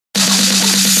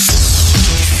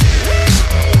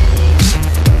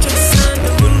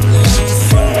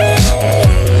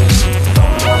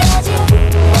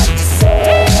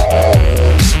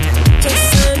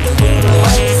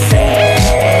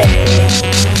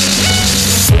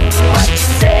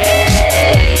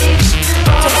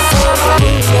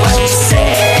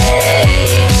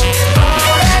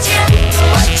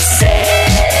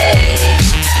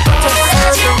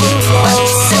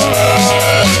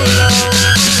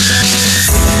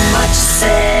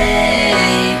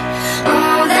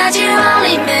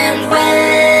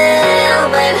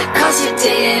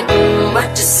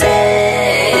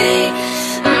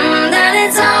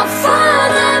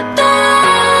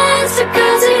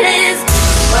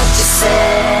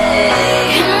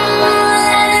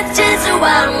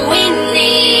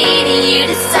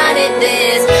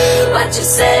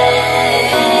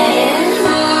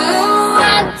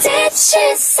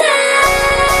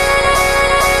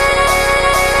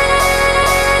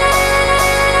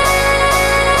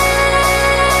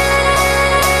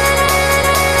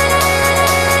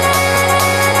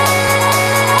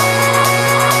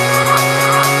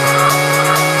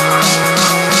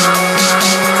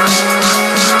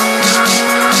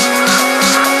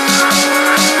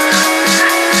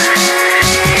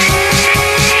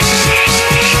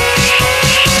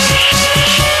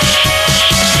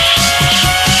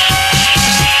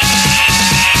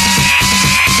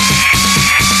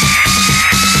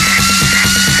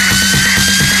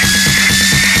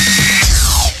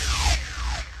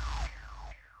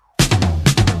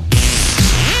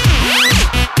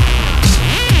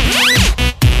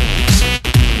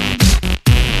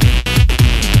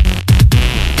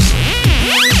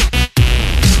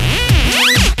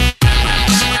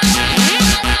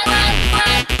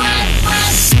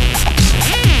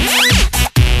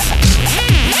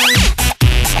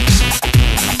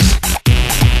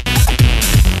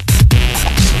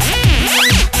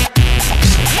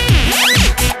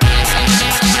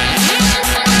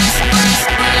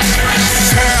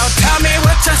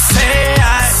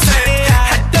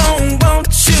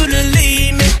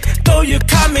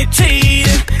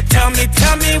cheating. Tell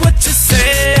me what you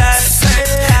say.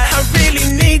 I really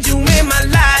need you in my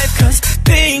life, 'cause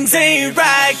things ain't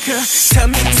right, girl. Tell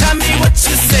me what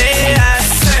you say.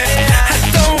 I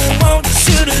don't want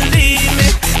you to leave me,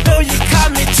 though you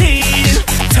caught me cheating.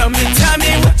 Tell me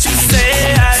what you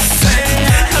say.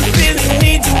 I really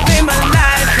need you in my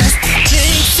life, 'cause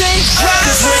things ain't right.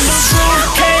 'Cause when the roof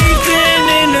caved in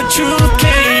and the truth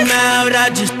came out, I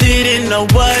just didn't know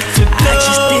what to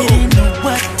do.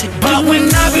 But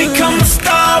when I become a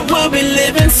star, we'll be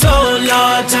living so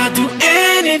large, I'll do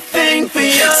anything for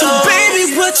you. So baby,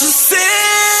 what you say?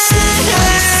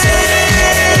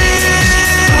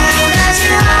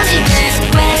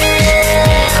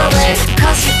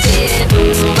 Cause you did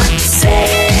what you say.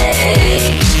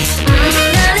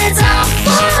 And it's all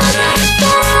for the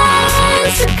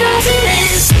best, because it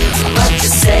is what you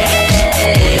say.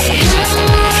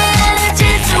 And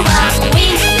it's what we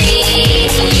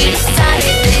need. You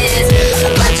decided this,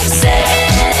 what you say.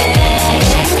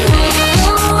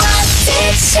 What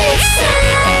did she say?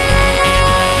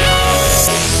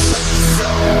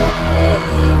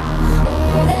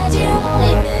 That you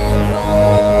only meant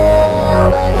well,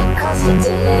 cause you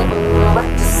did what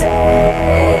you say.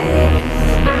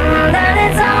 That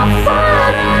it's all for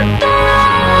the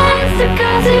best,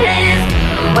 because it is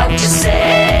what you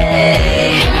say.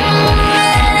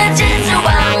 And it's just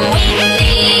what we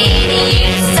need. You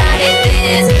decided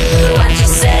this, what you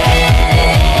say.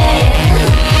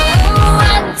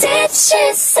 What did she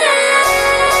say?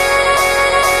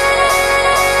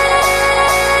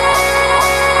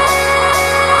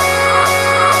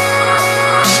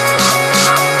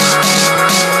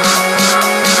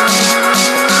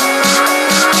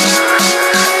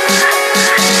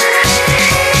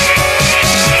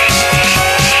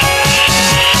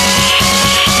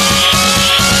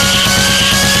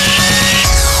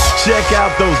 Check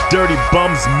out those dirty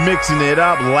bums mixing it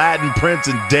up. Latin Prince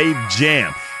and Dave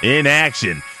Jam in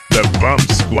action. The Bump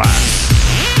Squad.